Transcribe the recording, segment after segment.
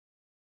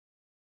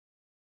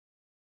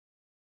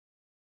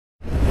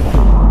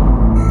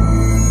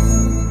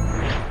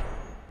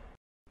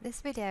This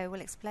video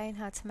will explain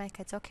how to make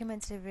a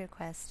document delivery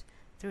request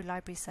through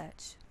Library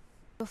Search.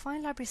 You'll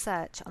find Library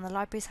Search on the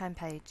library's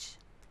homepage.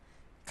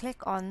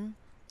 Click on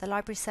the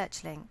Library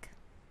Search link.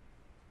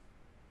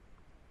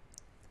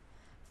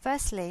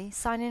 Firstly,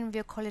 sign in with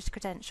your college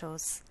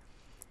credentials.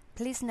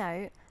 Please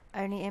note,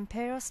 only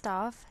Imperial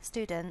staff,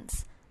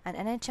 students and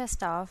NHS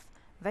staff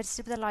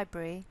registered with the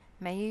library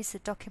may use the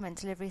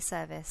document delivery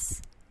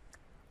service.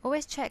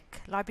 Always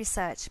check Library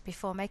Search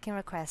before making a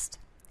request,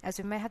 as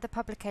we may have the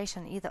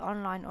publication either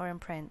online or in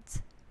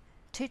print.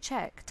 To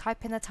check,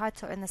 type in the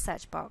title in the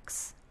search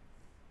box.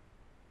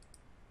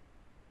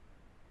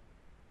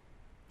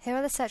 Here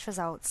are the search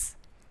results.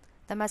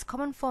 The most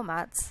common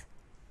formats,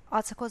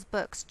 articles,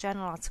 books,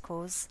 journal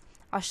articles,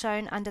 are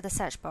shown under the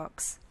search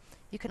box.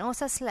 You can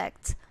also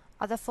select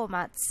other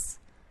formats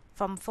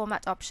from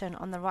Format option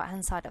on the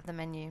right-hand side of the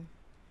menu.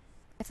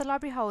 If the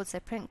library holds a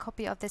print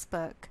copy of this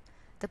book,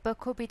 the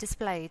book will be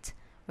displayed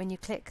when you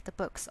click the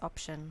Books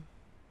option.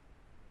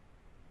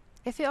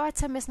 If your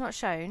item is not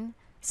shown,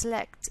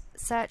 select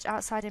Search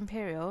outside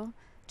Imperial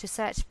to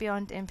search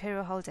beyond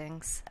Imperial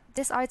holdings.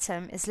 This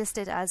item is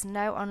listed as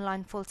no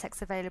online full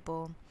text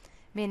available,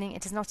 meaning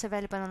it is not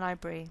available in the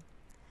library,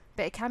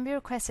 but it can be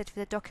requested for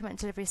the document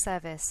delivery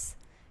service.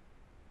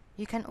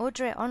 You can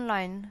order it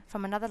online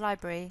from another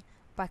library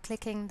by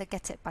clicking the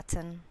Get It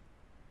button.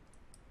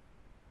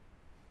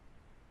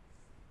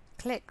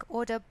 Click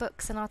Order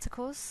Books and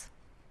Articles.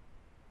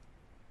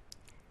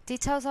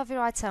 Details of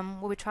your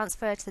item will be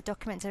transferred to the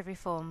document delivery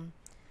form.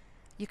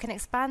 You can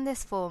expand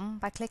this form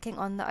by clicking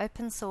on the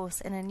Open Source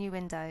in a new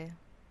window.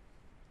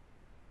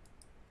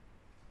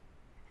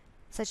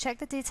 So check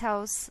the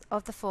details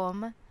of the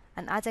form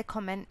and add a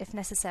comment if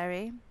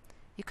necessary.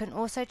 You can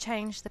also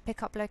change the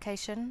pickup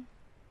location.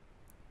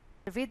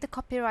 Read the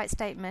copyright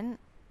statement,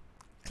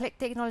 click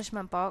the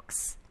acknowledgement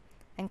box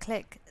and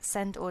click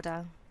Send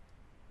Order.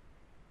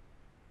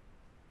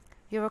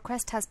 Your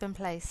request has been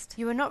placed.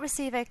 You will not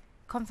receive a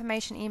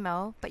confirmation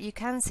email, but you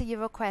can see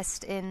your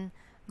request in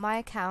My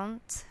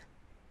Account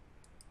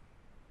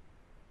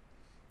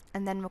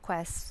and then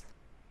Requests.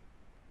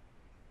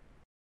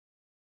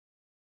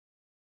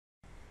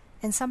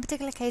 In some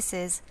particular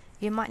cases,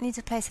 you might need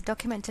to place a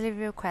document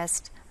delivery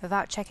request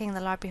without checking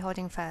the library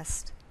holding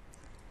first.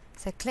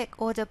 So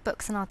click Order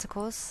Books and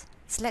Articles,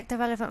 select the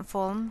relevant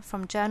form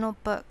from Journal,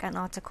 Book and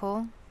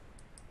Article,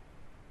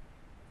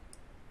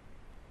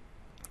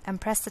 and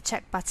press the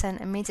check button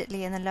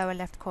immediately in the lower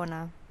left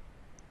corner.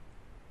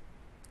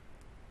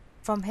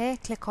 From here,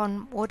 click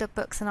on Order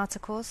Books and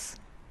Articles,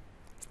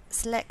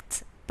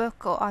 select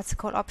Book or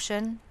Article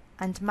option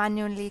and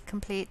manually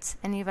complete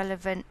any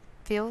relevant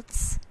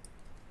fields.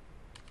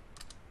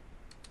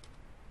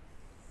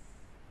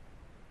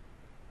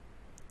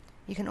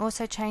 You can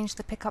also change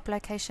the pickup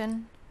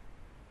location.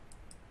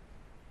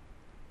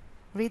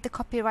 Read the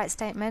copyright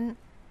statement,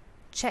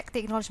 check the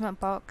acknowledgement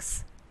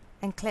box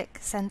and click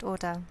Send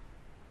Order.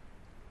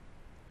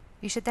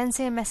 You should then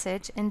see a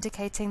message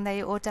indicating that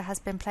your order has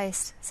been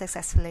placed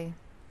successfully.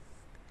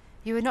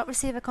 You will not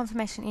receive a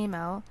confirmation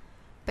email,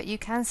 but you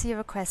can see a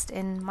request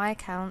in My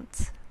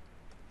Account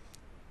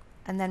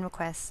and then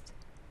Request.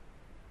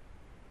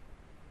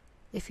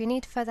 If you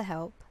need further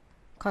help,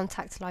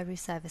 contact Library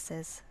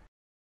Services.